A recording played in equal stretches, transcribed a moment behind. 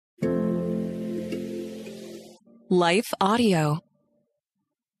Life Audio.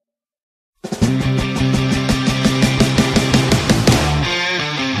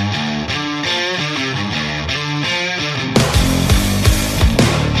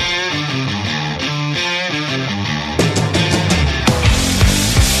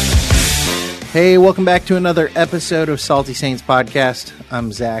 Hey, welcome back to another episode of Salty Saints Podcast.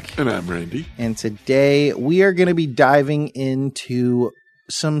 I'm Zach. And I'm Randy. And today we are going to be diving into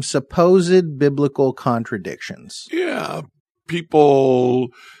some supposed biblical contradictions. Yeah, people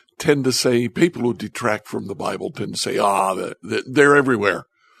tend to say, people who detract from the Bible tend to say, they're everywhere.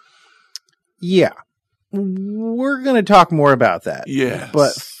 Yeah, we're going to talk more about that. Yes.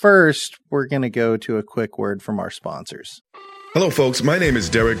 But first, we're going to go to a quick word from our sponsors. Hello, folks. My name is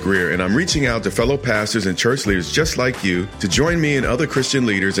Derek Greer, and I'm reaching out to fellow pastors and church leaders just like you to join me and other Christian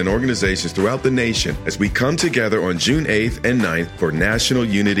leaders and organizations throughout the nation as we come together on June 8th and 9th for National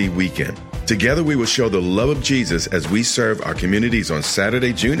Unity Weekend. Together, we will show the love of Jesus as we serve our communities on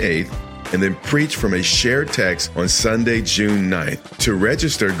Saturday, June 8th, and then preach from a shared text on Sunday, June 9th. To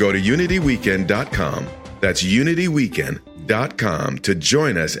register, go to unityweekend.com. That's unityweekend.com to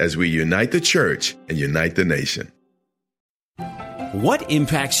join us as we unite the church and unite the nation. What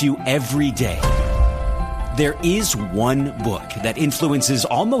impacts you every day? There is one book that influences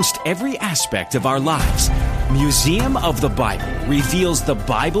almost every aspect of our lives. Museum of the Bible reveals the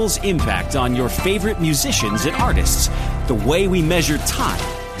Bible's impact on your favorite musicians and artists, the way we measure time,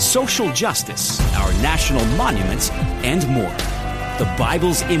 social justice, our national monuments, and more. The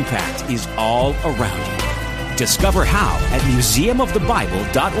Bible's impact is all around you. Discover how at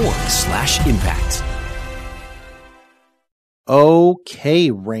museumofthebible.org/impact.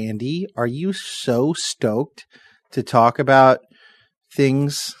 Okay, Randy, are you so stoked to talk about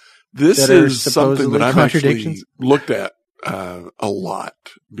things this that are is something that I've actually contradictions? looked at a lot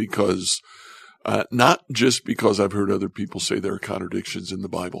because not just because I've heard other people say there are contradictions in the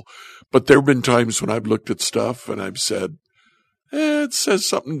Bible, but there have been times when I've looked at stuff and I've said, it says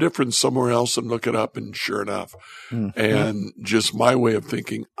something different somewhere else, and look it up, and sure enough. Mm-hmm. And just my way of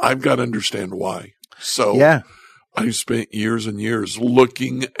thinking, I've got to understand why. So yeah. I've spent years and years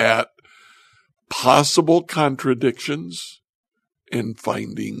looking at possible contradictions and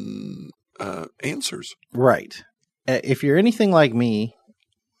finding answers. Right. If you're anything like me,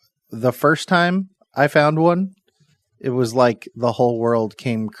 the first time I found one, it was like the whole world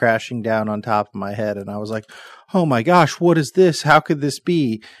came crashing down on top of my head. And I was like, oh my gosh, what is this? How could this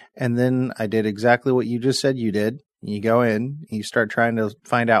be? And then I did exactly what you just said you did. You go in, you start trying to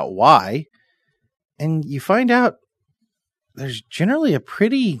find out why. And you find out there's generally a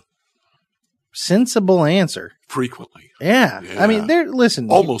pretty sensible answer. Frequently. Yeah. I mean, listen,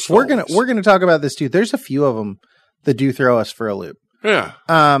 almost we're gonna talk about this too. There's a few of them that do throw us for a loop. Yeah.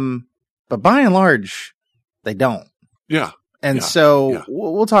 But by and large, they don't. Yeah. And so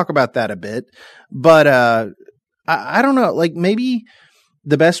we'll talk about that a bit. But I don't know, like maybe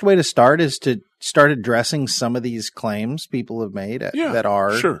the best way to start is to start addressing some of these claims people have made that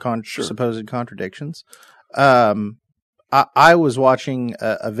are supposed contradictions. I was watching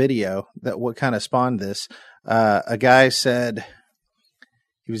a video that what kind of spawned this. A guy said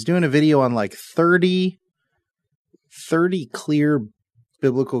he was doing a video on like 30 clear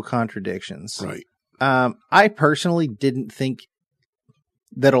biblical contradictions. Right. I personally didn't think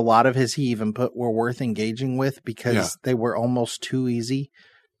that a lot of his he even put were worth engaging with because they were almost too easy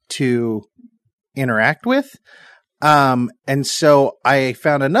to interact with. And so I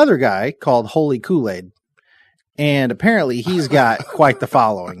found another guy called Holy Kool-Aid, and apparently he's got quite the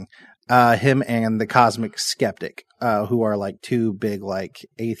following. Him and the Cosmic Skeptic, who are like two big, like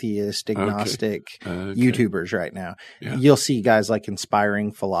atheist, agnostic YouTubers right now. Yeah. You'll see guys like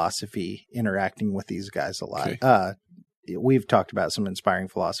Inspiring Philosophy interacting with these guys a lot. Okay. We've talked about some Inspiring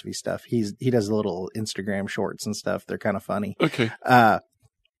Philosophy stuff. He does little Instagram shorts and stuff. They're kind of funny. Okay.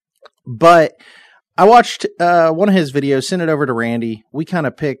 But I watched one of his videos, sent it over to Randy. We kind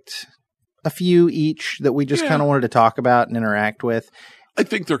of picked a few each that we just kind of wanted to talk about and interact with. I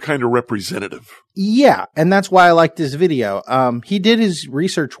think they're kind of representative. Yeah, and that's why I liked this video. He did his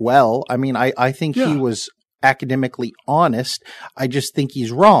research well. I mean, I think he was academically honest. I just think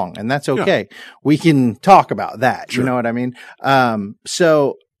he's wrong, and that's okay. Yeah. We can talk about that. Sure. You know what I mean?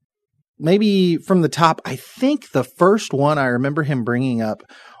 So maybe from the top, I think the first one I remember him bringing up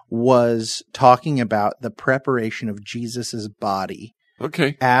was talking about the preparation of Jesus's body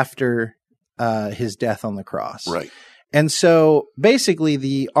after his death on the cross. Right. And so basically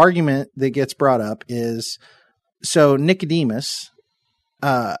the argument that gets brought up is, so Nicodemus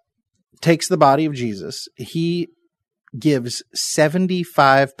takes the body of Jesus. He gives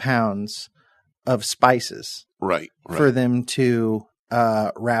 75 pounds of spices Right. for them to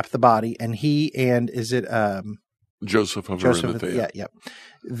wrap the body. And he and is it Joseph of Joseph? Arimathea. Yeah.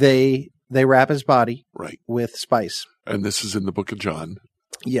 They wrap his body Right. with spice. And this is in the book of John.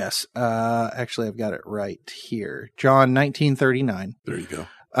 Yes. Actually, I've got it right here. John 19:39. There you go.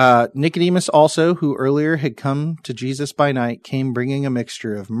 Nicodemus also, who earlier had come to Jesus by night, came bringing a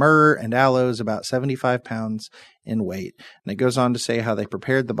mixture of myrrh and aloes, about 75 pounds in weight. And it goes on to say how they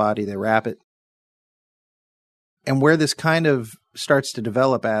prepared the body, they wrap it. And where this kind of starts to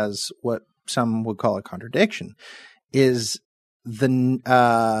develop as what some would call a contradiction is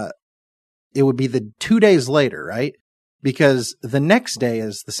it would be the 2 days later, right? Because the next day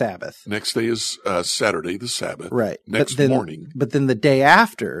is the Sabbath. Next day is Saturday, the Sabbath. Right. Next morning. But then the day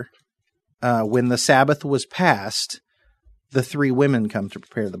after, when the Sabbath was passed, the three women come to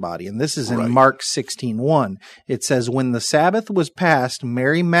prepare the body. And this is in Mark 16:1. It says, when the Sabbath was passed,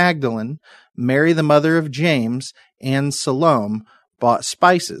 Mary Magdalene, Mary the mother of James, and Salome bought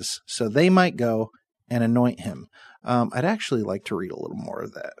spices so they might go and anoint him. I'd actually like to read a little more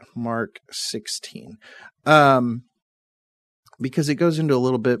of that. Mark 16. Because it goes into a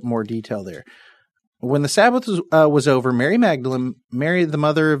little bit more detail there. When the Sabbath was over, Mary Magdalene, Mary the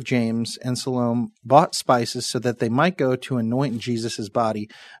mother of James, and Salome bought spices so that they might go to anoint Jesus' body.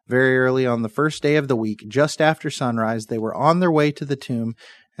 Very early on the first day of the week, just after sunrise, they were on their way to the tomb,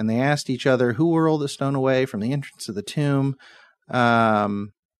 and they asked each other, who will roll the stone away from the entrance of the tomb? So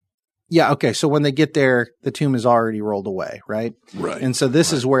when they get there, the tomb is already rolled away, right? Right. And so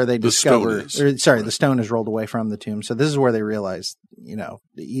this is where they discover, the the stone is rolled away from the tomb. So this is where they realize,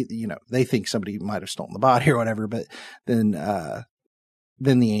 they think somebody might have stolen the body or whatever, but then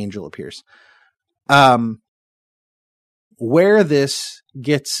the angel appears. Where this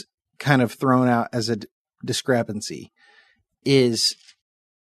gets kind of thrown out as a discrepancy is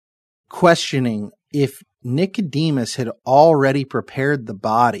questioning if Nicodemus had already prepared the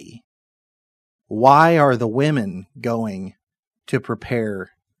body. Why are the women going to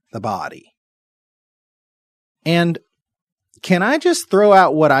prepare the body? And can I just throw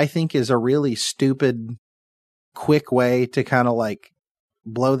out what I think is a really stupid, quick way to kind of like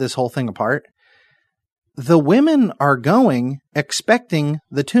blow this whole thing apart? The women are going expecting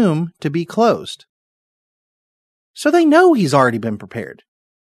the tomb to be closed. So they know he's already been prepared.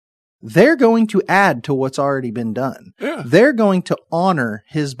 They're going to add to what's already been done. Yeah. They're going to honor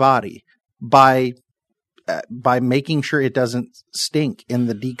his body by making sure it doesn't stink in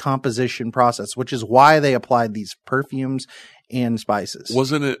the decomposition process, which is why they applied these perfumes and spices.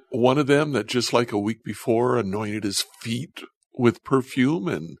 Wasn't it one of them that just like a week before anointed his feet with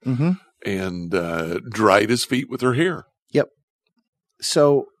perfume and dried his feet with her hair? Yep.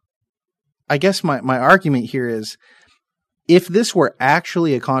 So I guess my argument here is, if this were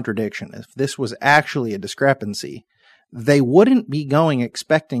actually a contradiction, if this was actually a discrepancy, they wouldn't be going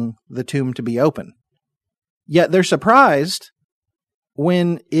expecting the tomb to be open. Yet they're surprised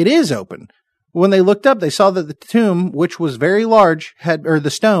when it is open. When they looked up, they saw that the tomb, which was very large, the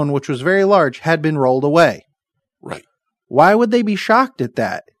stone, which was very large, had been rolled away. Right. Why would they be shocked at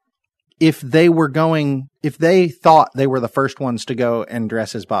that if they thought they were the first ones to go and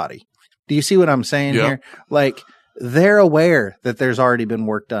dress his body? Do you see what I'm saying here? Like, they're aware that there's already been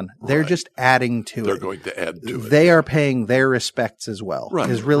work done. They're just adding to it. They're going to add to it. They are paying their respects as well,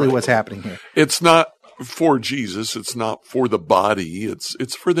 is really what's happening here. It's not for Jesus. It's not for the body.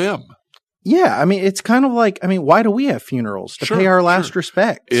 It's for them. Yeah. I mean, it's kind of like, why do we have funerals? To pay our last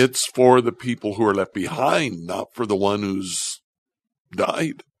respects. It's for the people who are left behind, not for the one who's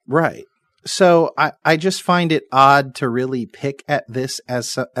died. Right. So I just find it odd to really pick at this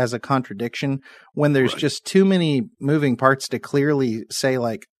as a contradiction when there's just too many moving parts to clearly say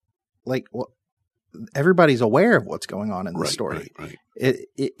like well, everybody's aware of what's going on in the story. Right.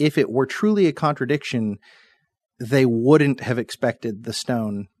 If it were truly a contradiction, they wouldn't have expected the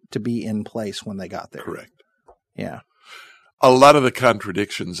stone to be in place when they got there. Correct. Yeah. A lot of the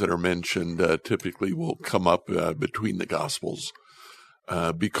contradictions that are mentioned typically will come up between the Gospels.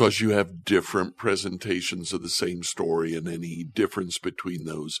 Because you have different presentations of the same story, and any difference between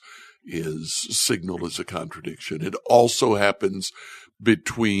those is signaled as a contradiction. It also happens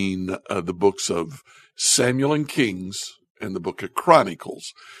between the books of Samuel and Kings and the book of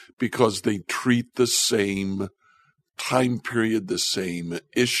Chronicles, because they treat the same time period, the same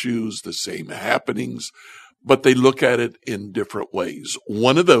issues, the same happenings, but they look at it in different ways.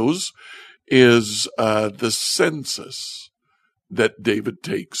 One of those is the census that David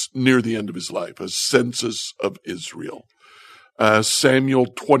takes near the end of his life, a census of Israel. Samuel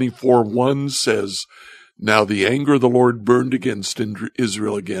 24:1 says, Now the anger of the Lord burned against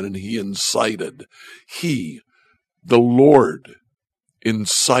Israel again, and the Lord,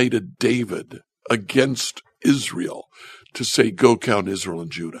 incited David against Israel to say, go count Israel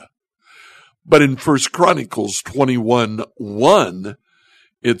and Judah. But in 1 Chronicles 21:1,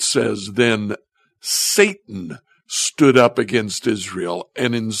 it says, then Satan stood up against Israel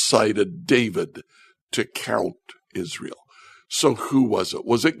and incited David to count Israel. So who was it?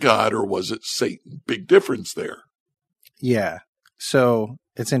 Was it God or was it Satan? Big difference there. Yeah. So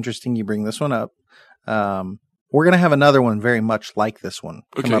it's interesting you bring this one up. We're going to have another one very much like this one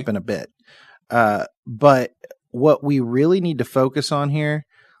come up in a bit. But what we really need to focus on here,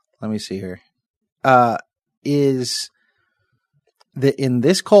 let me see here, is that in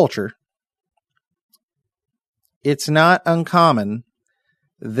this culture, it's not uncommon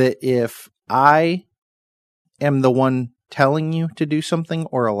that if I am the one telling you to do something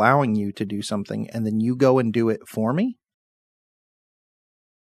or allowing you to do something, and then you go and do it for me,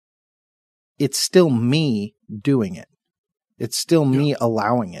 it's still me doing it. It's still me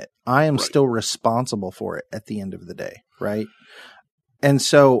allowing it. I am still responsible for it at the end of the day, right? And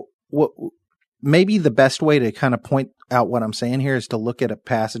so maybe the best way to kind of point out what I'm saying here is to look at a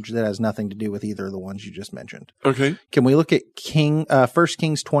passage that has nothing to do with either of the ones you just mentioned. Okay. Can we look at 1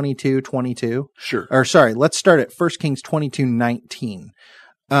 Kings 22:22? Sure. Or sorry, let's start at 1 Kings 22:19.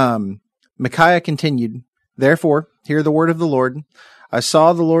 Micaiah continued, therefore, hear the word of the Lord. I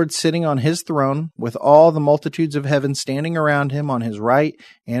saw the Lord sitting on his throne with all the multitudes of heaven standing around him on his right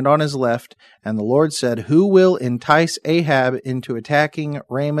and on his left. And the Lord said, who will entice Ahab into attacking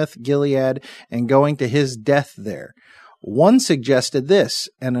Ramoth Gilead and going to his death there? One suggested this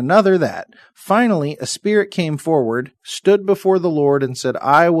and another that. Finally, a spirit came forward, stood before the Lord and said,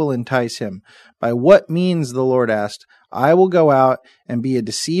 I will entice him. By what means, the Lord asked. I will go out and be a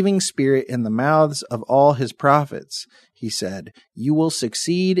deceiving spirit in the mouths of all his prophets. He said, you will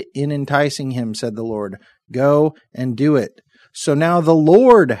succeed in enticing him, said the Lord. Go and do it. So now the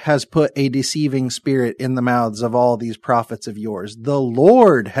Lord has put a deceiving spirit in the mouths of all these prophets of yours. The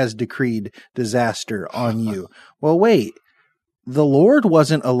Lord has decreed disaster on you. Well, wait, the Lord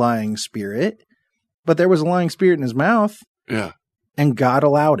wasn't a lying spirit, but there was a lying spirit in his mouth. Yeah. And God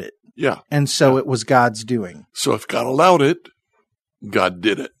allowed it. Yeah. And so it was God's doing. So if God allowed it, God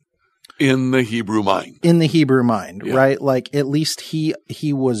did it. In the Hebrew mind. In the Hebrew mind, right? Like at least he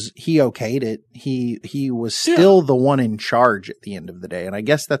okayed it. He was still the one in charge at the end of the day. And I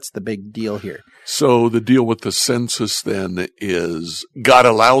guess that's the big deal here. So the deal with the census then is God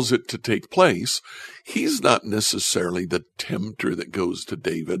allows it to take place. He's not necessarily the tempter that goes to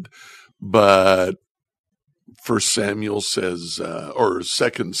David, but 1 Samuel says, or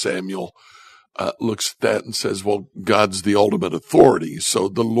 2 Samuel looks at that and says, well, God's the ultimate authority. So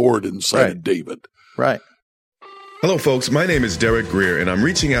the Lord incited David. Right. Hello, folks. My name is Derek Greer, and I'm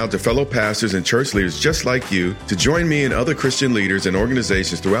reaching out to fellow pastors and church leaders just like you to join me and other Christian leaders and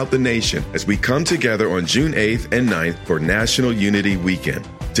organizations throughout the nation as we come together on June 8th and 9th for National Unity Weekend.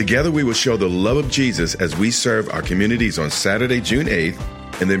 Together, we will show the love of Jesus as we serve our communities on Saturday, June 8th,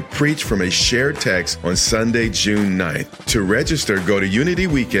 and then preach from a shared text on Sunday, June 9th. To register, go to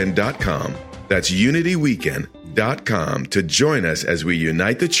unityweekend.com. That's unityweekend.com to join us as we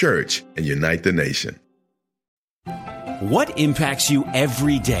unite the church and unite the nation. What impacts you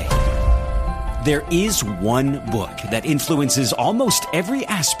every day? There is one book that influences almost every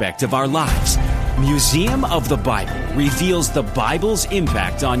aspect of our lives. Museum of the Bible reveals the Bible's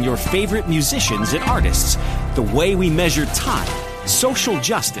impact on your favorite musicians and artists, the way we measure time, social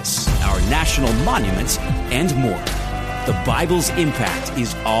justice, our national monuments, and more. The Bible's impact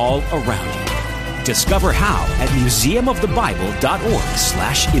is all around you. Discover how at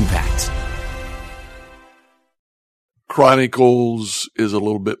museumofthebible.org/impact. Chronicles is a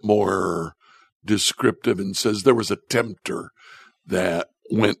little bit more descriptive and says there was a tempter that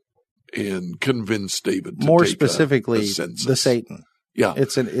went and convinced David to more take specifically the census. The Satan. Yeah.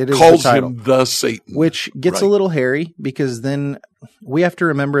 It is calls the title. him the Satan. Which gets a little hairy because then we have to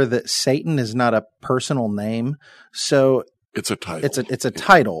remember that Satan is not a personal name. So it's a title. It's a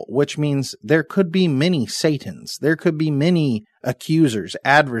title, which means there could be many Satans. There could be many accusers,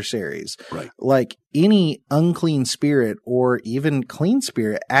 adversaries. Right. Like any unclean spirit or even clean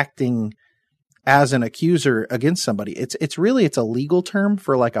spirit acting as an accuser against somebody. It's a legal term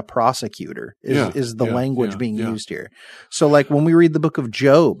for like a prosecutor is the language being used here. So like when we read the book of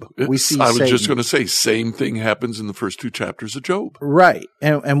Job, we see I was Satan. just going to say, same thing happens in the first 2 chapters of Job. Right.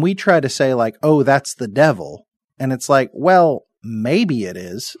 And we try to say like, oh, that's the devil. And it's like, well, maybe it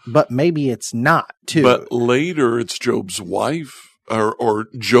is, but maybe it's not too. But later it's Job's wife or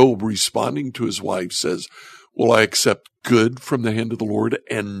Job responding to his wife says, will I accept good from the hand of the Lord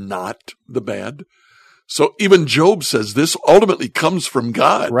and not the bad? So even Job says this ultimately comes from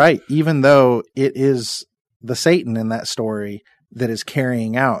God. Right. Even though it is the Satan in that story that is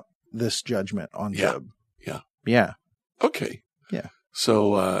carrying out this judgment on Job. Yeah. Okay. Yeah.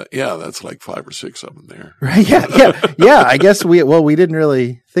 So, that's like 5 or 6 of them there. Right. Yeah. I guess we didn't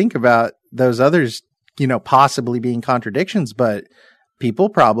really think about those others, possibly being contradictions, but people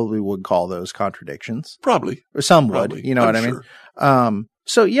probably would call those contradictions. Probably. Or some would, you know what I mean? Sure.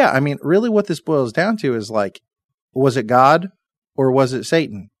 So yeah, I mean, really what this boils down to is like, was it God or was it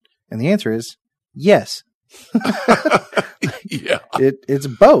Satan? And the answer is yes. Yeah. It's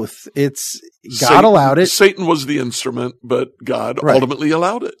both. It's God Satan, allowed it. Satan was the instrument, but God ultimately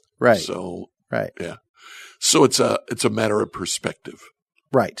allowed it. Right. So, right. Yeah. So it's a matter of perspective.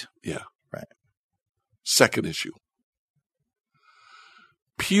 Right. Yeah. Right. Second issue.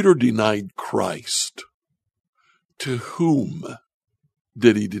 Peter denied Christ. To whom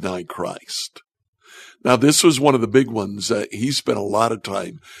did he deny Christ? Now, this was one of the big ones. He spent a lot of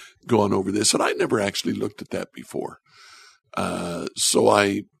time going over this, and I never actually looked at that before. So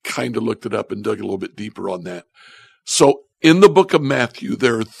I kind of looked it up and dug a little bit deeper on that. So in the book of Matthew,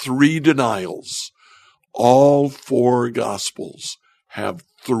 there are 3 denials. All 4 gospels have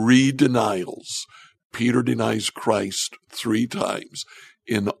 3 denials. Peter denies Christ 3 times.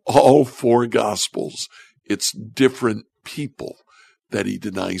 In all 4 gospels, it's different people that he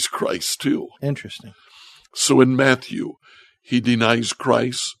denies Christ to. Interesting. So in Matthew, he denies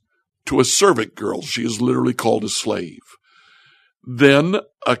Christ to a servant girl. She is literally called a slave. Then,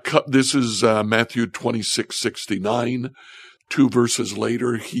 this is Matthew 26:69. 2 verses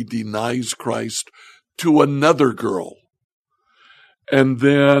later, he denies Christ to another girl. And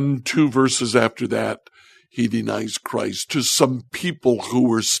then 2 verses after that, he denies Christ to some people who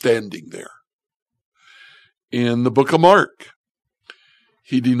were standing there. In the book of Mark,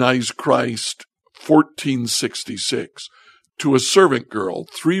 he denies Christ 14:66 to a servant girl.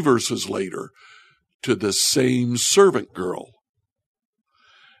 3 verses later, to the same servant girl.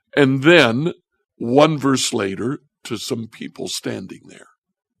 And then 1 verse later, to some people standing there.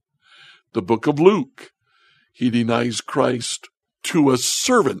 The book of Luke, he denies Christ to a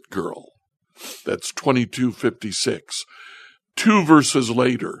servant girl. That's 22:56. 2 verses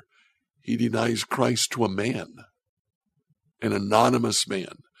later, he denies Christ to a man, an anonymous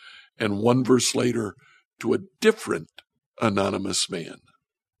man. And 1 verse later, to a different anonymous man.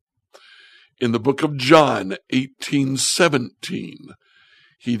 In the book of John, 18:17,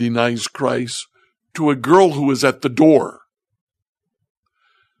 he denies Christ to a girl who is at the door.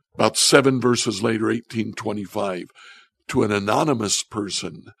 About 7 verses later, 18:25, to an anonymous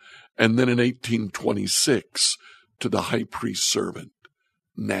person. And then in 18:26, to the high priest's servant.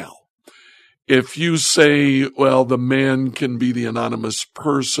 Now, if you say, well, the man can be the anonymous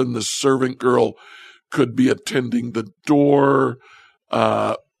person, the servant girl could be attending the door,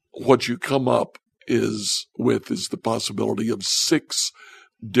 what you come up is the possibility of 6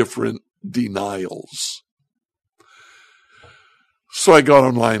 different denials. So I got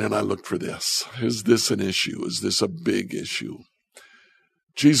online and I looked for this. Is this an issue? Is this a big issue?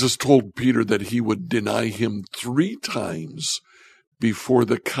 Jesus told Peter that he would deny him 3 times before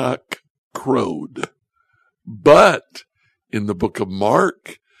the cock crowed. But in the book of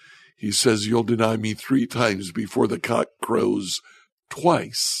Mark, he says, you'll deny me 3 times before the cock crows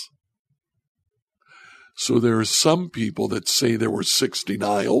twice. So there are some people that say there were 6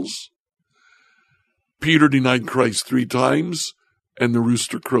 denials. Peter denied Christ 3 times, and the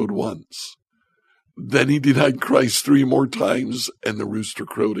rooster crowed once. Then he denied Christ 3 more times, and the rooster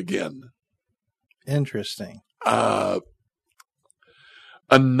crowed again. Interesting.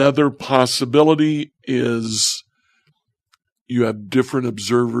 Another possibility is you have different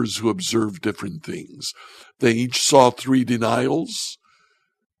observers who observe different things. They each saw 3 denials,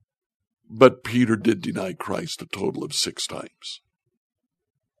 but Peter did deny Christ a total of 6 times.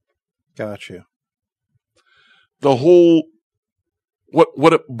 Got you. The whole,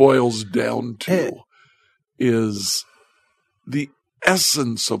 what it boils down to is the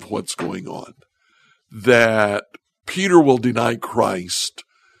essence of what's going on. That Peter will deny Christ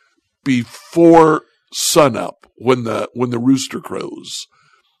before sunup, when the rooster crows.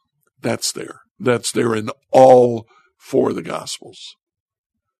 That's there. That's there in all 4 of the Gospels.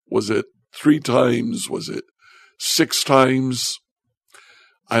 Was it 3 times? Was it 6 times?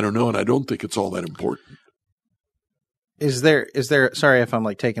 I don't know, and I don't think it's all that important. Is there, sorry if I'm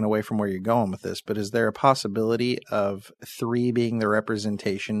like taking away from where you're going with this, but is there a possibility of 3 being the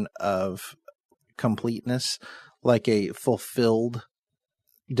representation of completeness? like a fulfilled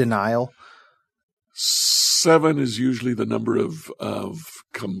denial? 7 is usually the number of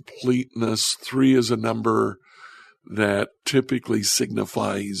completeness. 3 is a number that typically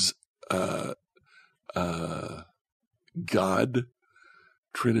signifies God,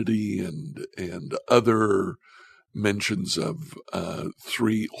 Trinity, and other mentions of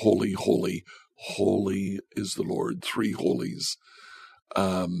 3 holy, holy, holy is the Lord, 3 holies.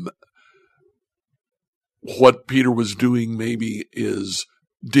 What Peter was doing maybe is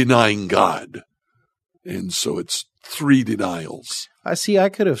denying God. And so it's 3 denials. I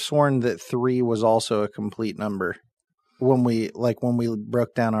could have sworn that 3 was also a complete number when we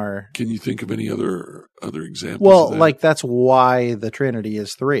broke down our. Can you think of any other examples? Well, of that? like that's why the Trinity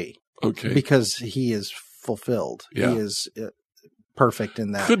is 3. Okay. Because he is fulfilled. Yeah. He is perfect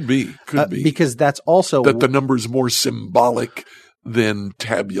in that. Could be. Because that's also that the number is more symbolic than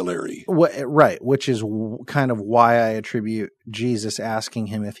tabulary. Right, which is kind of why I attribute Jesus asking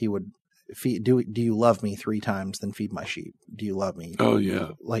him if he would feed. Do you love me 3 times? Then feed my sheep. Do you love me? Oh yeah,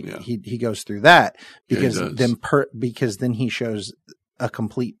 he goes through that because does. then he shows a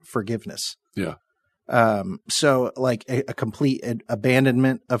complete forgiveness. Yeah. So like a complete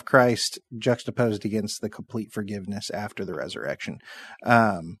abandonment of Christ juxtaposed against the complete forgiveness after the resurrection,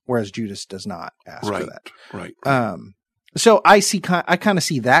 whereas Judas does not ask for that. Right. So I kind of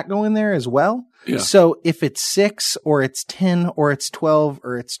see that going there as well. Yeah. So if it's 6 or it's 10 or it's 12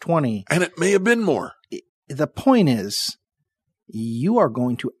 or it's 20, and it may have been more. The point is, you are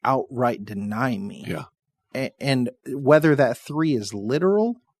going to outright deny me. Yeah. And whether that 3 is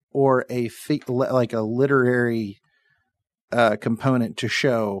literal or like a literary component to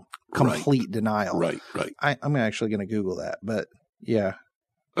show complete denial. Right. I'm actually going to Google that, but yeah.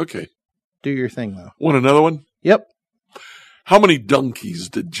 Okay. Do your thing though. Want another one? Yep. How many donkeys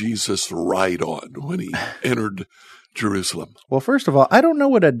did Jesus ride on when he entered Jerusalem? Well, first of all, I don't know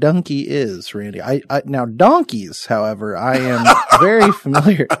what a donkey is, Randy. Now donkeys, however, I am very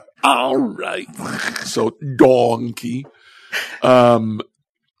familiar. All right. So donkey.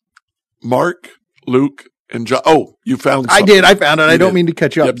 Mark, Luke, and John. Oh, you found something. I found it. I don't mean to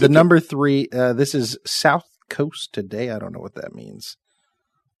cut you up. Yep, number 3, this is South Coast Today. I don't know what that means.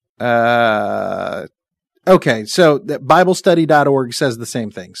 Okay, so BibleStudy.org says the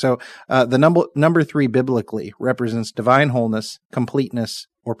same thing. So the number 3 biblically represents divine wholeness, completeness,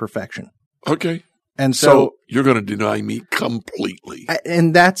 or perfection. Okay. And so you're going to deny me completely.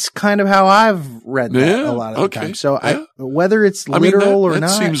 And that's kind of how I've read that a lot of the time. So whether it's literal or not. That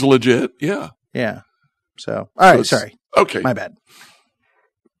seems legit. Yeah. Yeah. So, all right. Sorry. Okay. My bad.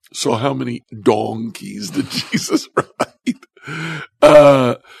 So how many donkeys did Jesus ride?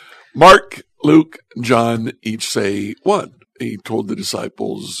 Mark, Luke, and John each say 1. He told the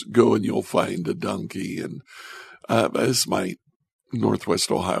disciples, go and you'll find a donkey. And this is my Northwest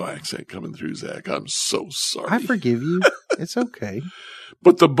Ohio accent coming through, Zach. I'm so sorry. I forgive you. It's okay.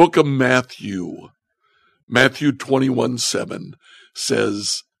 But the book of Matthew 21:7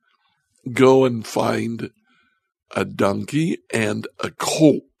 says, go and find a donkey and a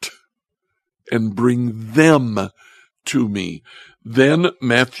colt and bring them to me. Then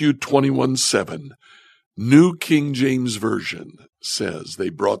Matthew 21:7, New King James Version says, they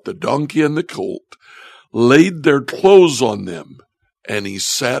brought the donkey and the colt, laid their clothes on them, and he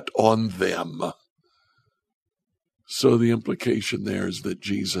sat on them. So the implication there is that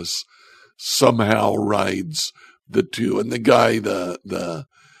Jesus somehow rides the 2. And the guy, the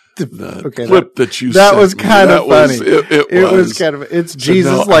clip that you that sent was kind of funny. It was kind of, it's so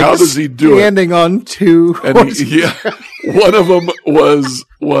Jesus now, like how does he do standing on 2 horses. One of them was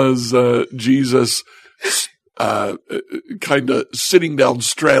Jesus kind of sitting down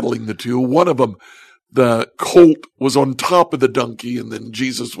straddling the 2. One of them, the colt was on top of the donkey, and then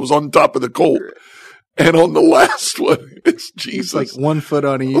Jesus was on top of the colt. And on the last one, it's Jesus. It's like 1 foot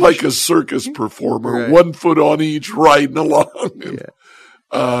on each. Like a circus performer, Right. 1 foot on each, riding along.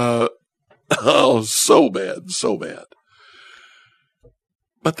 And, so bad.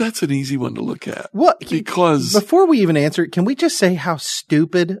 But that's an easy one to look at. Well, because before we even answer it, can we just say how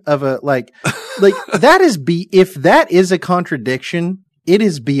stupid of a like that is if that is a contradiction, it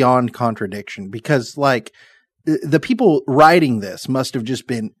is beyond contradiction, because like the people writing this must have just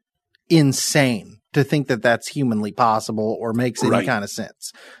been insane to think that that's humanly possible or makes any kind of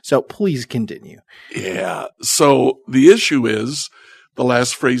sense. So please continue. Yeah. So the issue is the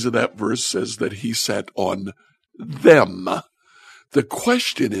last phrase of that verse says that he sat on them. The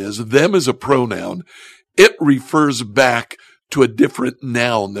question is, them is a pronoun. It refers back to a different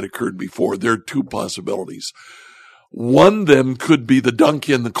noun that occurred before. There are 2 possibilities. One, them could be the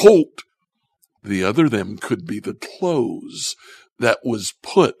donkey and the colt, The other them could be the clothes that was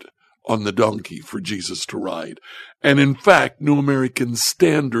put on the donkey for Jesus to ride. And in fact, New American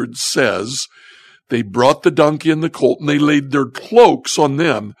Standard says they brought the donkey and the colt and they laid their cloaks on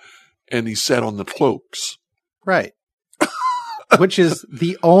them and he sat on the cloaks. Right. Which is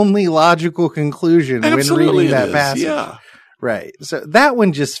the only logical conclusion when reading that passage. Yeah. Right. So that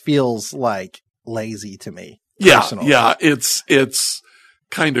one just feels like lazy to me. Yeah. Personally. Yeah. It's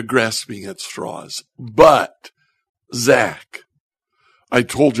kind of grasping at straws. But Zach, I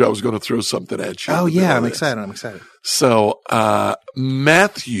told you I was going to throw something at you. Oh yeah. I'm excited. So,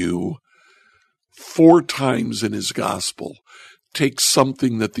 Matthew 4 times in his gospel takes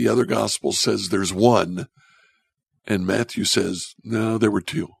something that the other gospel says there's one. And Matthew says, no, there were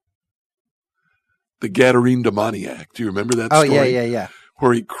 2. The Gadarene demoniac. Do you remember that story? Oh, yeah.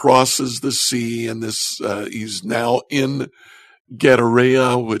 Where he crosses the sea and he's now in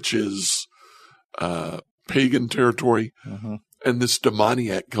Gadarea, which is pagan territory. Mm-hmm. And this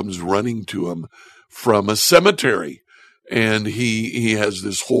demoniac comes running to him from a cemetery. And he has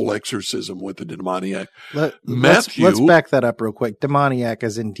this whole exorcism with the demoniac. Matthew, let's back that up real quick. Demoniac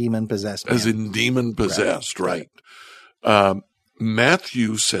as in demon-possessed. As in demon-possessed, right.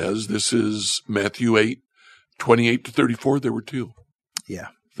 Matthew says, this is Matthew 8:28-34, there were 2. Yeah.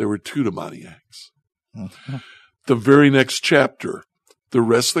 There were 2 demoniacs. Mm-hmm. The very next chapter, the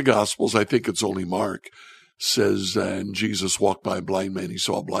rest of the Gospels, I think it's only Mark, says, and Jesus walked by a blind man. He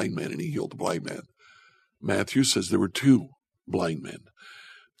saw a blind man and he healed the blind man. Matthew says there were 2 blind men.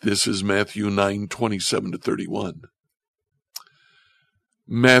 This is Matthew 9:27-31.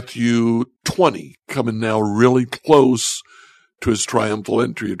 Matthew 20, coming now really close to his triumphal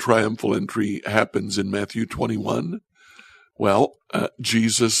entry. A triumphal entry happens in Matthew 21. Well,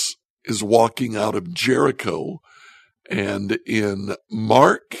 Jesus is walking out of Jericho, and in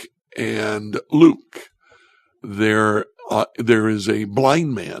Mark and Luke, there is a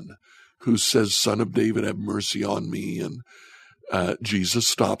blind man who says, Son of David, have mercy on me. And Jesus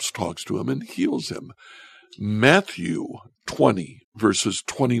stops, talks to him, and heals him. Matthew 20, verses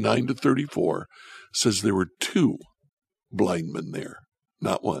 29-34, says there were 2 blind men there.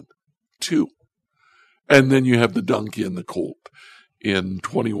 Not 1, 2. And then you have the donkey and the colt in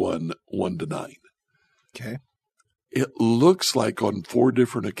 21, 1-9. Okay. It looks like on 4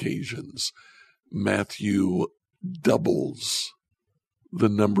 different occasions, Matthew doubles the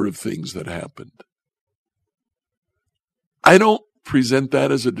number of things that happened. I don't present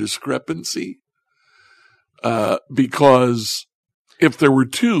that as a discrepancy, because if there were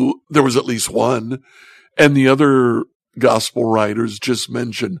 2, there was at least 1, and the other gospel writers just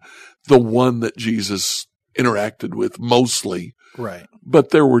mentioned the one that Jesus interacted with mostly. Right.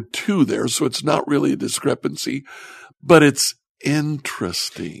 But there were 2 there, so it's not really a discrepancy, but it's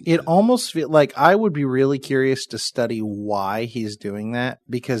interesting. It almost feels like I would be really curious to study why he's doing that,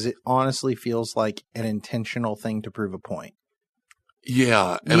 because it honestly feels like an intentional thing to prove a point.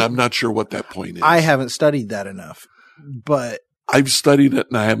 Yeah, and I'm not sure what that point is. I haven't studied that enough, but I've studied it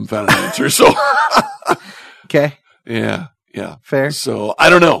and I haven't found an answer. So, okay. Yeah. Fair. So I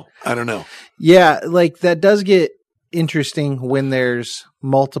don't know. Yeah, like that does get interesting when there's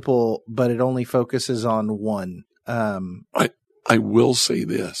multiple, but it only focuses on one. I will say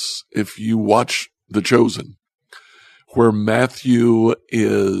this. If you watch The Chosen, where Matthew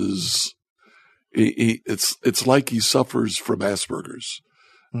is, it's like he suffers from Asperger's.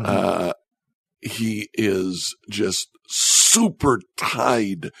 Mm-hmm. He is just super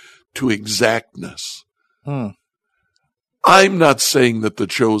tied to exactness. I'm not saying that The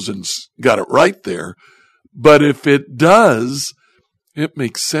Chosen's got it right there, but if it does, it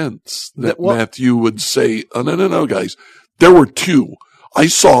makes sense that Matthew would say, oh, no, guys, there were 2. I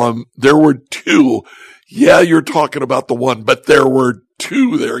saw him. There were 2. Yeah, you're talking about the one, but there were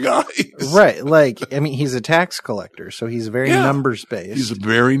 2 there, guys. Right. Like, I mean, he's a tax collector, so he's very numbers based. He's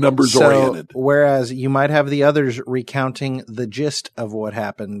very numbers oriented. Whereas you might have the others recounting the gist of what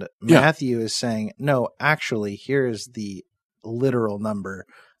happened. Yeah. Matthew is saying, no, actually, here is the literal number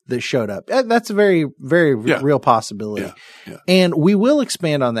that showed up. That's a very, very real possibility. Yeah. And we will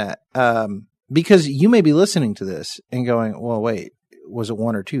expand on that. Because you may be listening to this and going, well, wait, was it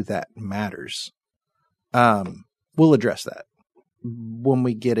 1 or 2? That matters. We'll address that when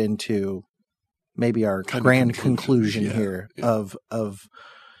we get into maybe our grand conclusion here of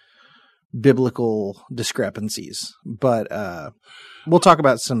biblical discrepancies. But we'll talk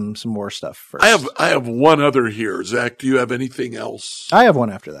about some more stuff first. I have one other here. Zach, do you have anything else? I have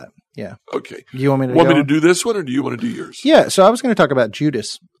one after that. Yeah. Okay. Do you want me to do this one, or do you want to do yours? Yeah. So I was going to talk about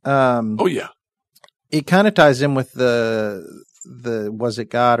Judas. Oh yeah. It kind of ties in with was it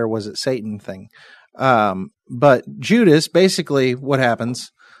God or was it Satan thing. But Judas, basically what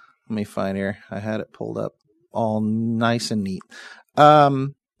happens, let me find here. I had it pulled up all nice and neat.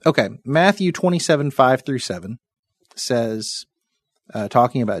 Okay. Matthew 27:5-7 says,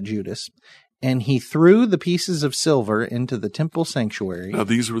 talking about Judas, and he threw the pieces of silver into the temple sanctuary. Now,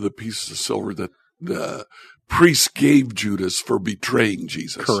 these were the pieces of silver that the priests gave Judas for betraying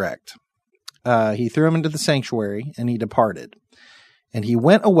Jesus. Correct. He threw them into the sanctuary and he departed. And he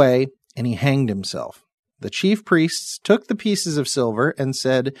went away and he hanged himself. The chief priests took the pieces of silver and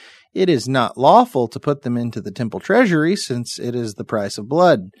said, "It is not lawful to put them into the temple treasury, since it is the price of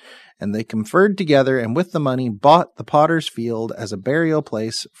blood." And they conferred together, and with the money bought the potter's field as a burial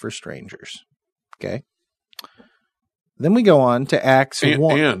place for strangers. Okay. Then we go on to Acts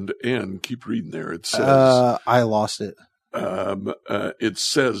 1. And keep reading there. It says, I lost it. It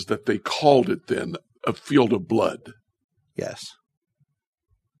says that they called it then a field of blood. Yes.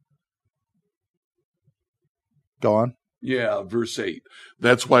 Go on. Yeah, verse 8.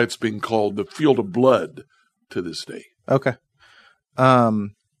 That's why it's been called the field of blood to this day. Okay.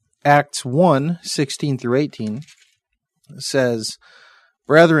 Acts 1:16-18 says,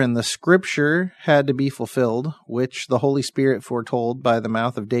 "Brethren, the scripture had to be fulfilled, which the Holy Spirit foretold by the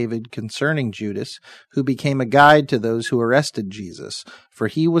mouth of David concerning Judas, who became a guide to those who arrested Jesus. For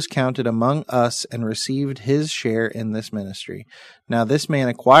he was counted among us and received his share in this ministry. Now this man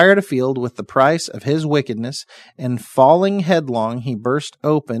acquired a field with the price of his wickedness, and falling headlong, he burst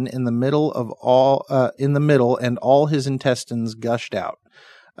open in the middle, and all his intestines gushed out."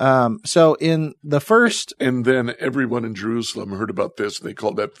 So in the first... And then everyone in Jerusalem heard about this, and they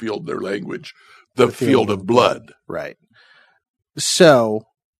called that field, their language, the field of blood. Right. So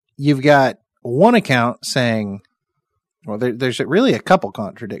you've got one account saying, well, there's really a couple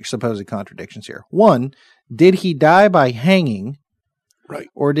supposed contradictions here. One, did he die by hanging? Right.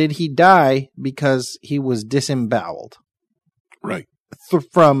 Or did he die because he was disemboweled? Right.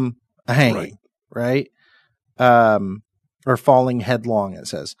 From a hanging, right? Or falling headlong, it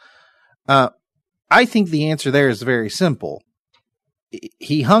says. I think the answer there is very simple.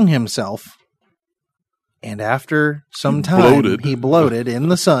 He hung himself, and after some time, he bloated in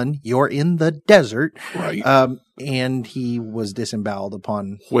the sun. You're in the desert. Right. And he was disemboweled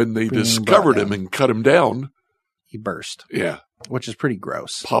upon... When they discovered him and cut him down, he burst. Yeah. Which is pretty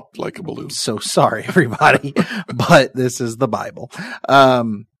gross. Popped like a balloon. So sorry, everybody, but this is the Bible.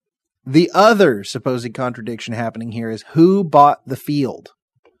 The other supposed contradiction happening here is who bought the field?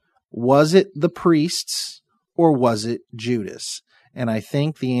 Was it the priests or was it Judas? And I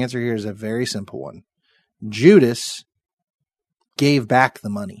think the answer here is a very simple one. Judas gave back the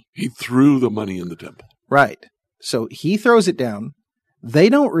money. He threw the money in the temple. Right. So he throws it down. They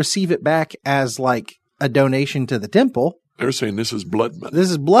don't receive it back as like a donation to the temple. They're saying this is blood money.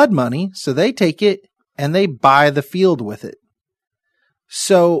 This is blood money. So they take it and they buy the field with it.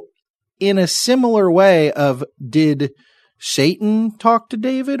 So in a similar way of, did Satan talk to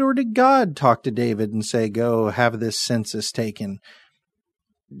David or did God talk to David and say, go have this census taken?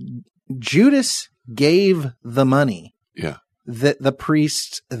 Judas gave the money. Yeah. That the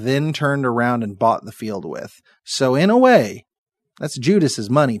priests then turned around and bought the field with. So in a way, that's Judas's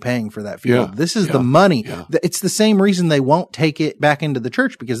money paying for that field. Yeah. This is the money. Yeah. It's the same reason they won't take it back into the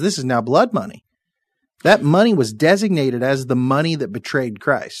church, because this is now blood money. That money was designated as the money that betrayed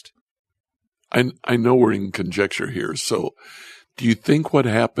Christ. I know we're in conjecture here. So do you think what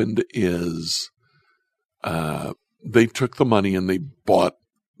happened is they took the money and they bought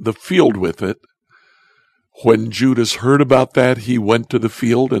the field with it? When Judas heard about that, he went to the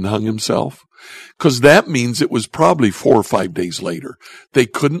field and hung himself? Because that means it was probably 4 or 5 days later. They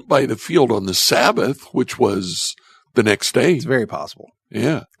couldn't buy the field on the Sabbath, which was the next day. It's very possible.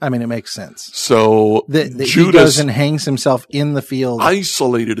 Yeah. I mean, it makes sense. So Judas he goes and hangs himself in the field.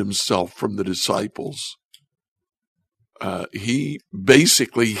 Isolated himself from the disciples. He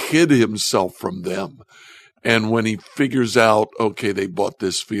basically hid himself from them. And when he figures out, okay, they bought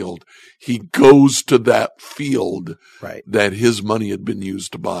this field, he goes to that field that his money had been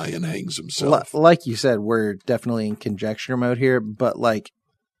used to buy and hangs himself. Like you said, we're definitely in conjecture mode here, but like,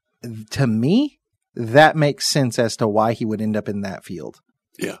 to me, that makes sense as to why he would end up in that field.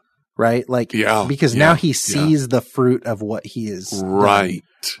 Yeah. Right? Like, because now he sees the fruit of what he is. Right.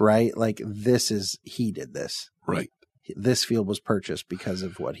 Done, right? Like, he did this. Right. This field was purchased because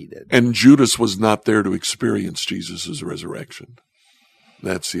of what he did. And Judas was not there to experience Jesus' resurrection.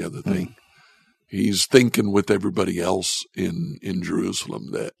 That's the other thing. He's thinking with everybody else in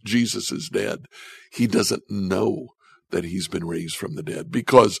Jerusalem that Jesus is dead. He doesn't know that he's been raised from the dead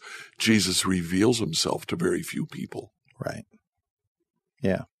because Jesus reveals himself to very few people. Right.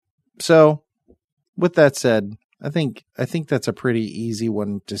 Yeah. So with that said, I think that's a pretty easy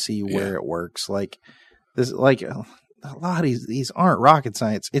one to see where it works. Like this, like a lot of these aren't rocket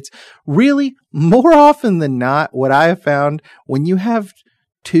science. It's really more often than not what I have found when you have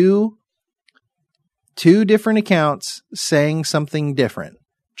two different accounts saying something different,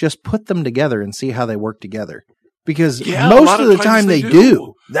 just put them together and see how they work together. Because most of the time they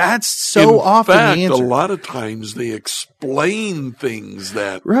do. That's so often the answer. In fact, a lot of times they explain things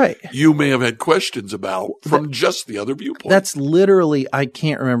that right. you may have had questions about from just the other viewpoint. That's literally, I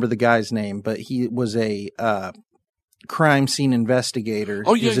can't remember the guy's name, but he was a crime scene investigator.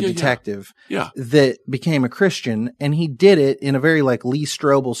 Oh, yeah, he was a detective yeah. that became a Christian, and he did it in a very like Lee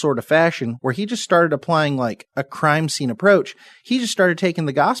Strobel sort of fashion where he just started applying like a crime scene approach. He just started taking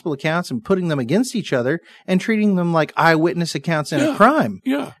the gospel accounts and putting them against each other and treating them like eyewitness accounts in a crime.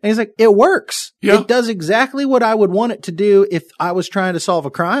 Yeah. And he's like, it works. Yeah. It does exactly what I would want it to do if I was trying to solve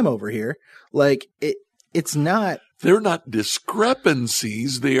a crime over here. Like it's not. They're not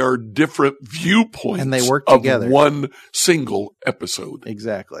discrepancies. They are different viewpoints. And they work together. Of one single episode.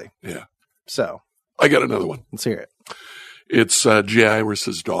 Exactly. Yeah. So. I got another one. Let's hear it. It's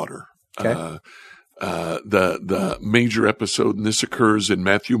Jairus' daughter. Okay. The major episode, and this occurs in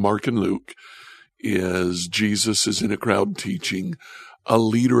Matthew, Mark, and Luke, is Jesus is in a crowd teaching. A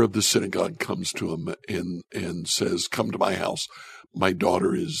leader of the synagogue comes to him and says, "Come to my house. My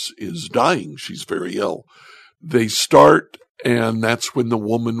daughter is dying. She's very ill." They start, and that's when the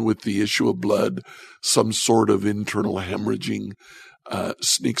woman with the issue of blood, some sort of internal hemorrhaging,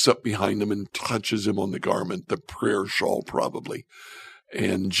 sneaks up behind him and touches him on the garment, the prayer shawl probably.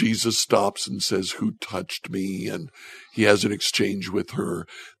 And Jesus stops and says, "Who touched me?" And he has an exchange with her.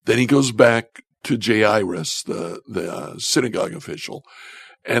 Then he goes back to Jairus, the synagogue official,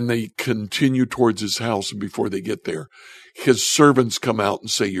 and they continue towards his house. And before they get there, his servants come out and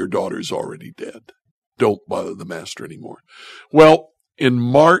say, "Your daughter's already dead. Don't bother the master anymore." Well, in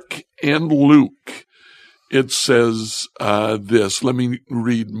Mark and Luke, it says this. Let me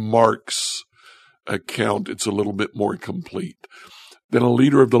read Mark's account. It's a little bit more complete. Then a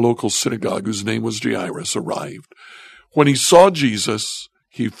leader of the local synagogue, whose name was Jairus, arrived. When he saw Jesus,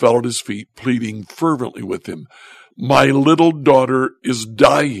 he fell at his feet, pleading fervently with him. "My little daughter is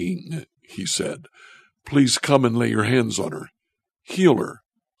dying," he said. "Please come and lay your hands on her. Heal her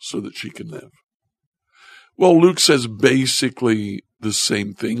so that she can live." Well, Luke says basically the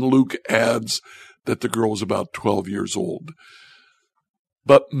same thing. Luke adds that the girl was about 12 years old.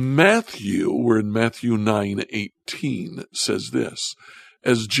 But Matthew, we're in Matthew 9:18, says this.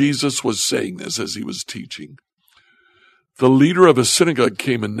 As Jesus was saying this, as he was teaching, the leader of a synagogue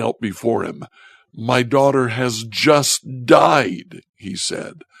came and knelt before him. "My daughter has just died," he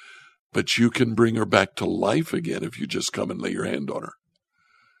said, "but you can bring her back to life again if you just come and lay your hand on her."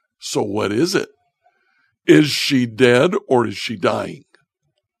 So what is it? Is she dead or is she dying?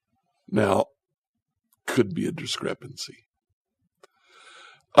 Now, could be a discrepancy.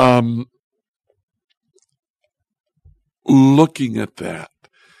 Looking at that,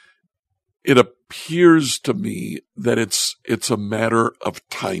 it appears to me that it's a matter of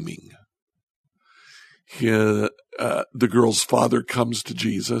timing. The girl's father comes to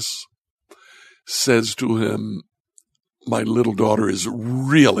Jesus, says to him, "My little daughter is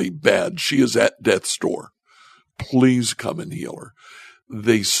really bad. She is at death's door. Please come and heal her."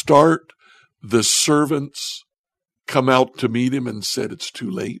 They start. The servants come out to meet him and said, "It's too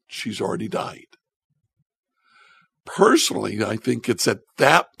late. She's already died." Personally, I think it's at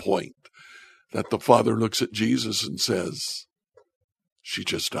that point that the father looks at Jesus and says, "She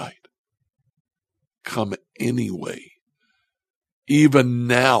just died. Come anyway. Even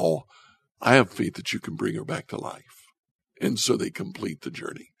now, I have faith that you can bring her back to life." And so they complete the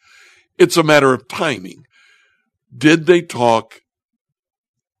journey. It's a matter of timing. Did they talk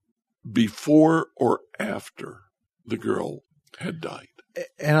before or after the girl had died?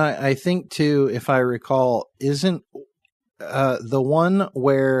 And I think, too, if I recall, isn't the one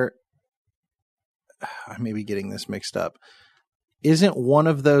where I may be getting this mixed up, isn't one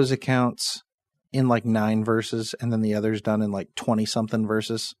of those accounts in like 9 verses and then the other's done in like 20-something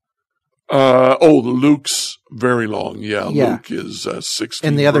verses? Luke's very long. Yeah. Luke is 16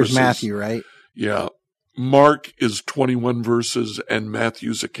 and the other's verses. Matthew, right? Yeah. Mark is 21 verses and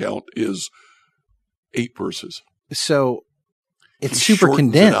Matthew's account is 8 verses. So it's super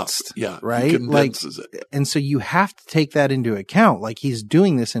condensed. Yeah. Right? He condenses it. And so you have to take that into account. Like he's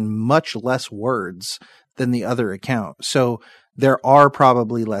doing this in much less words than the other account. So there are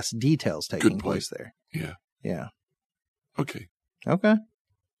probably less details taking place there. Yeah. Yeah. Okay.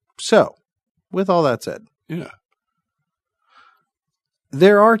 So with all that said. Yeah.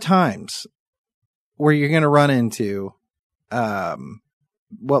 there are times where you're going to run into,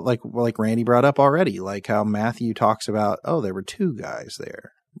 what like Randy brought up already, like how Matthew talks about, oh, there were two guys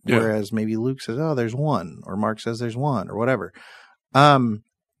there. Yeah. Whereas maybe Luke says, oh, there's one, or Mark says there's one, or whatever. That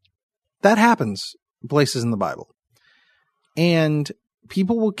happens places in the Bible. And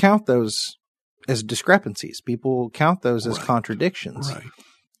people will count those as discrepancies. People will count those as contradictions. Right.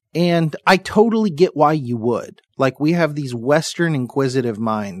 And I totally get why you would. Like, we have these Western inquisitive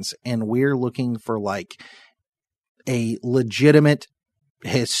minds, and we're looking for like a legitimate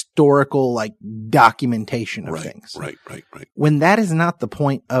historical like documentation of things. Right. When that is not the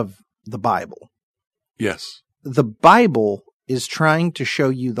point of the Bible. Yes. The Bible is trying to show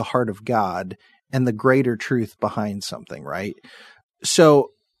you the heart of God and the greater truth behind something, right?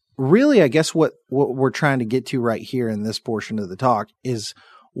 So really, I guess what we're trying to get to right here in this portion of the talk is,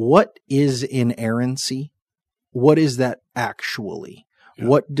 what is inerrancy? What is that actually? Yeah.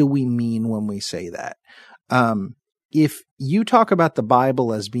 What do we mean when we say that? If you talk about the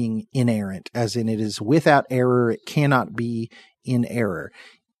Bible as being inerrant, as in it is without error, it cannot be in error.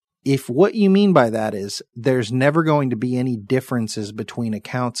 If what you mean by that is there's never going to be any differences between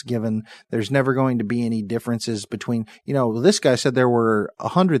accounts given, there's never going to be any differences between, this guy said there were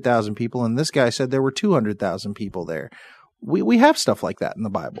 100,000 people and this guy said there were 200,000 people there. We have stuff like that in the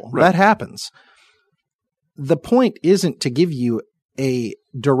Bible. Right. That happens. The point isn't to give you a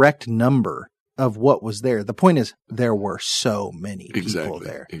direct number of what was there. The point is there were so many people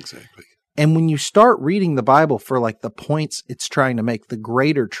there. Exactly. And when you start reading the Bible for like the points it's trying to make, the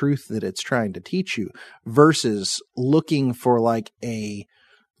greater truth that it's trying to teach you, versus looking for like a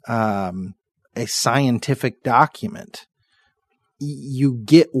scientific document, you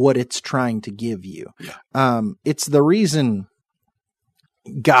get what it's trying to give you. Yeah. It's the reason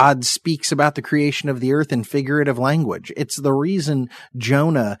God speaks about the creation of the earth in figurative language. It's the reason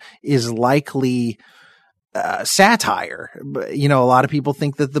Jonah is likely satire. A lot of people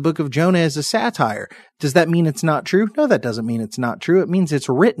think that the book of Jonah is a satire. Does that mean it's not true? No, that doesn't mean it's not true. It means it's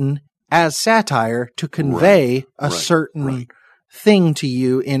written as satire to convey a certain thing to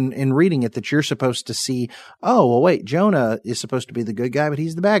you in reading it, that you're supposed to see, oh, well, wait, Jonah is supposed to be the good guy, but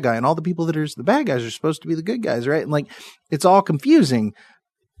he's the bad guy. And all the people that are the bad guys are supposed to be the good guys, right? And like, it's all confusing.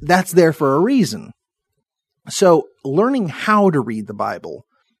 That's there for a reason. So learning how to read the Bible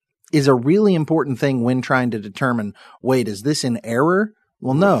is a really important thing when trying to determine, wait, is this in error?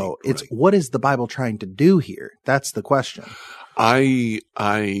 Well, no, it's what is the Bible trying to do here? That's the question. I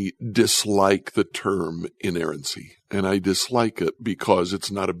dislike the term inerrancy, and I dislike it because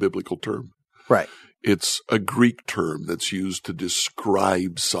it's not a biblical term. Right. It's a Greek term that's used to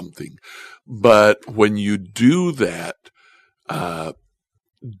describe something. But when you do that,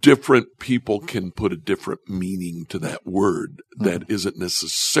 different people can put a different meaning to that word that isn't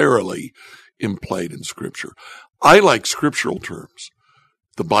necessarily implied in Scripture. I like scriptural terms.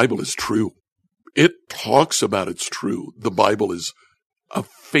 The Bible is true. It talks about it's true. The Bible is a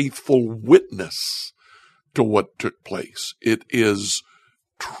faithful witness to what took place. It is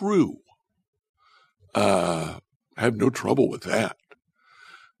true. I have no trouble with that.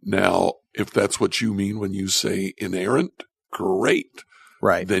 Now, if that's what you mean when you say inerrant, great.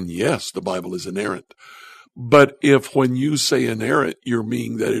 Right. Then yes, the Bible is inerrant. But if when you say inerrant, you're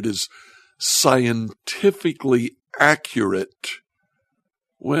meaning that it is scientifically accurate,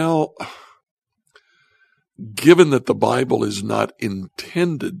 well, given that the Bible is not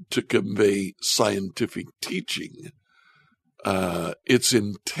intended to convey scientific teaching, it's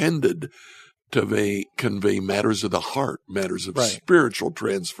intended to convey matters of the heart, matters of spiritual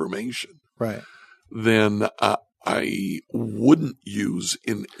transformation. Right. Then I wouldn't use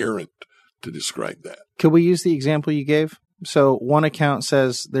inerrant to describe that. Could we use the example you gave? So one account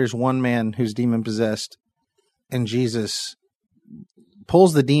says there's one man who's demon possessed, and Jesus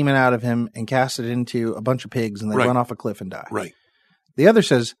pulls the demon out of him and casts it into a bunch of pigs, and they run off a cliff and die. Right. The other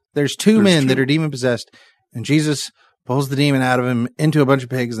says there's two men that are demon possessed, and Jesus pulls the demon out of him into a bunch of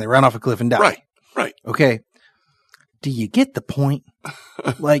pigs, and they run off a cliff and die. Right. Okay. Do you get the point?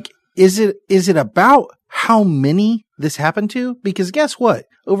 Like, is it about how many this happened to? Because guess what?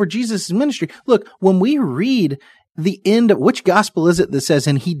 Over Jesus' ministry, look, when we read the end of which gospel is it that says,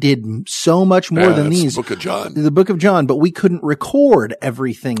 and he did so much more than these? The book of John. The book of John, but we couldn't record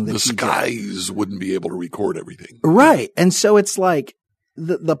everything that the skies wouldn't be able to record everything. Right. And so it's like,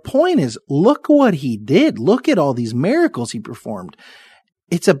 the point is, look what he did. Look at all these miracles he performed.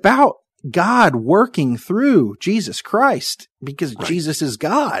 It's about God working through Jesus Christ, because Jesus is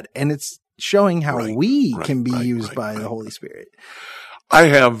God, and it's showing how we can be used by the Holy Spirit. I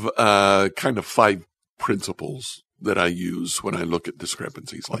have kind of 5 principles that I use when I look at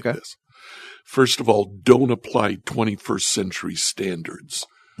discrepancies like this. First of all, don't apply 21st century standards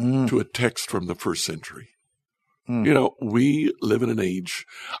to a text from the first century. You know, we live in an age.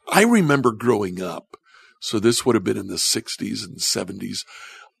 I remember growing up, so this would have been in the 60s and 70s,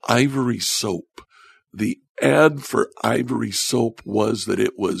 Ivory soap. The ad for Ivory soap was that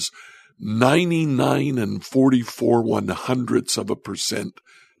it was 99 and 44/100%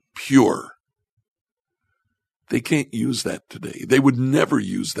 pure. They can't use that today. They would never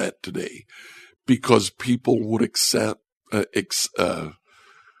use that today because people would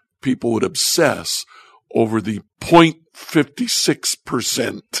people would obsess over the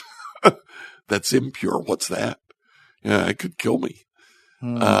 0.56% that's impure. What's that? Yeah, it could kill me.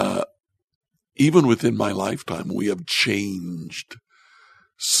 Even within my lifetime, we have changed.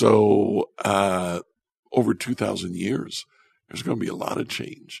 So over 2,000 years, there's going to be a lot of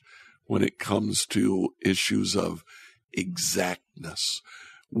change when it comes to issues of exactness.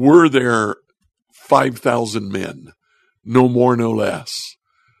 Were there 5,000 men, no more, no less,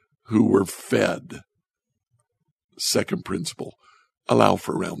 who were fed? Second principle, allow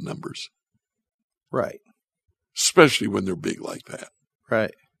for round numbers. Right. Especially when they're big like that.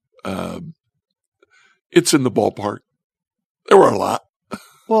 Right. It's in the ballpark. There were a lot.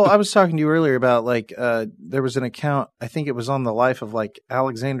 Well, I was talking to you earlier about there was an account, I think it was on the life of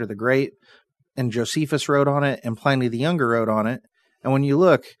Alexander the Great, and Josephus wrote on it, and Pliny the Younger wrote on it. And when you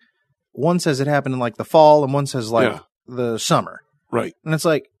look, one says it happened in the fall, and one says the summer. Right. And it's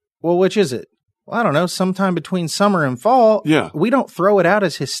well, which is it? Well, I don't know, sometime between summer and fall. Yeah. We don't throw it out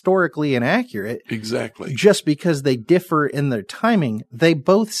as historically inaccurate. Exactly. Just because they differ in their timing. They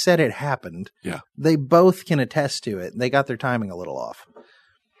both said it happened. Yeah. They both can attest to it. They got their timing a little off.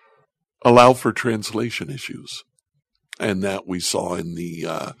 Allow for translation issues. And that we saw in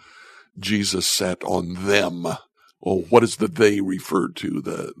the Jesus sat on them. Well, what is the they referred to?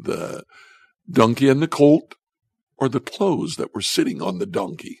 The donkey and the colt, or the clothes that were sitting on the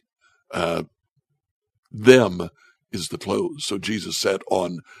donkey? Them is the clothes. So Jesus sat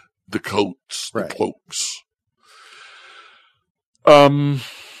on the coats, the cloaks.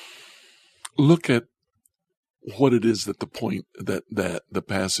 Look at what it is that the point that the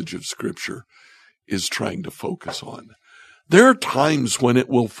passage of Scripture is trying to focus on. There are times when it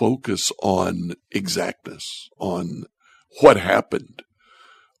will focus on exactness, on what happened.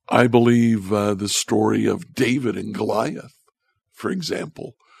 I believe the story of David and Goliath, for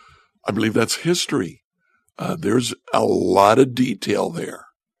example. I believe that's history. There's a lot of detail there.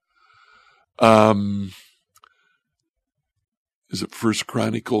 Is it First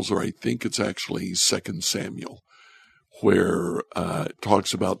Chronicles, or I think it's actually 2 Samuel, where it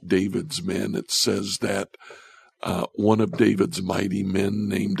talks about David's men. It says that one of David's mighty men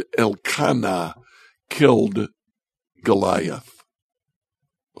named Elkanah killed Goliath.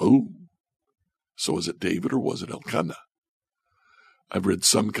 Oh, so was it David or was it Elkanah? I've read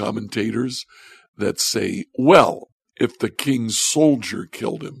some commentators that say, well, if the king's soldier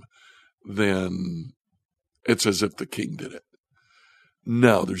killed him, then it's as if the king did it.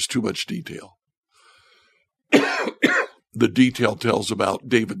 No, there's too much detail. The detail tells about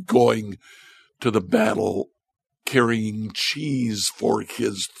David going to the battle carrying cheese for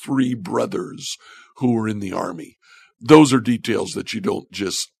his 3 brothers who were in the army. Those are details that you don't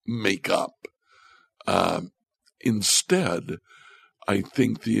just make up. Instead, I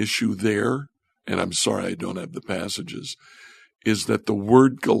think the issue there, and I'm sorry I don't have the passages, is that the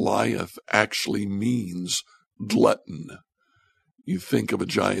word Goliath actually means glutton. You think of a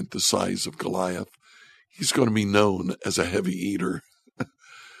giant the size of Goliath, he's going to be known as a heavy eater.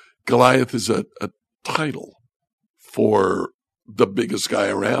 Goliath is a title for the biggest guy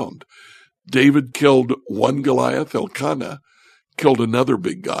around. David killed one Goliath. Elkanah killed another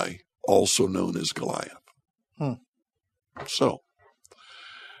big guy, also known as Goliath. So,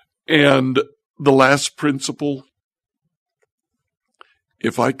 and the last principle,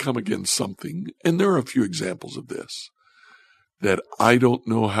 if I come against something, and there are a few examples of this, that I don't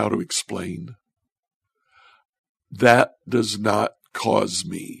know how to explain, that does not cause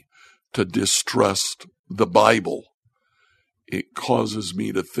me to distrust the Bible. It causes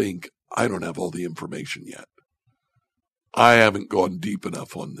me to think, I don't have all the information yet. I haven't gone deep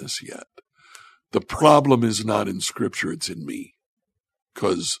enough on this yet. The problem is not in Scripture, it's in me.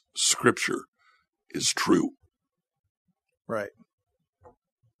 Because Scripture is true. Right.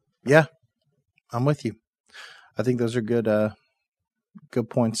 Yeah, I'm with you. I think those are good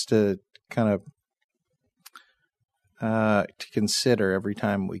points to kind of to consider every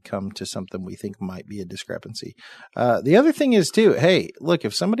time we come to something we think might be a discrepancy. The other thing is too, hey, look,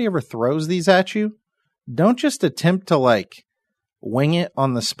 if somebody ever throws these at you, don't just attempt to like wing it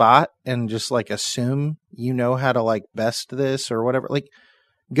on the spot and just like assume you know how to like best this or whatever. Like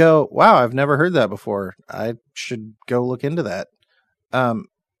go, wow, I've never heard that before. I should go look into that.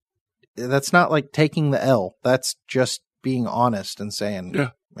 That's not like taking the L. That's just being honest and saying,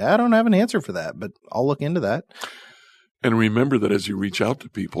 I don't have an answer for that, but I'll look into that. And remember that as you reach out to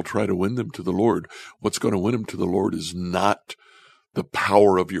people, try to win them to the Lord. What's going to win them to the Lord is not the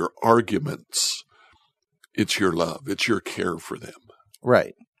power of your arguments. It's your love. It's your care for them.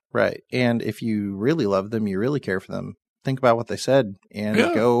 Right. And if you really love them, you really care for them, think about what they said and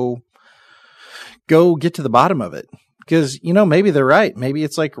go get to the bottom of it. Because, maybe they're right. Maybe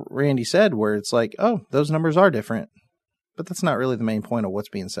it's like Randy said, where it's like, oh, those numbers are different. But that's not really the main point of what's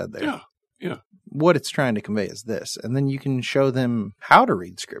being said there. Yeah. What it's trying to convey is this. And then you can show them how to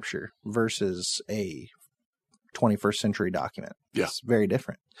read scripture versus a 21st century document. Yeah. It's very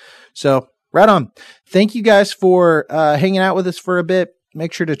different. So, right on. Thank you guys for hanging out with us for a bit.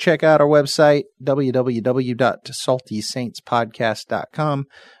 Make sure to check out our website, www.saltysaintspodcast.com.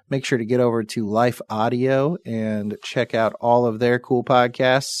 Make sure to get over to Life Audio and check out all of their cool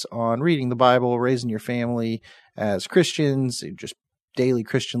podcasts on reading the Bible, raising your family as Christians, just daily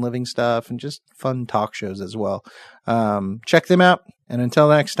Christian living stuff, and just fun talk shows as well. Check them out. And until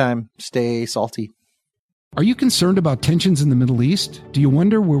next time, stay salty. Are you concerned about tensions in the Middle East? Do you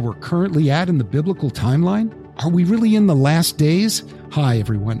wonder where we're currently at in the biblical timeline? Are we really in the last days? Hi,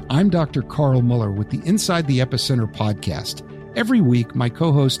 everyone. I'm Dr. Carl Muller with the Inside the Epicenter podcast. Every week, my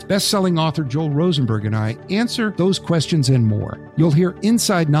co-host, best-selling author Joel Rosenberg and I answer those questions and more. You'll hear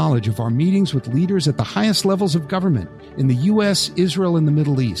inside knowledge of our meetings with leaders at the highest levels of government in the U.S., Israel, and the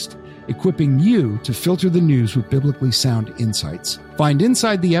Middle East, equipping you to filter the news with biblically sound insights. Find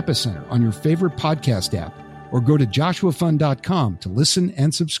Inside the Epicenter on your favorite podcast app or go to joshuafund.com to listen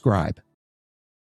and subscribe.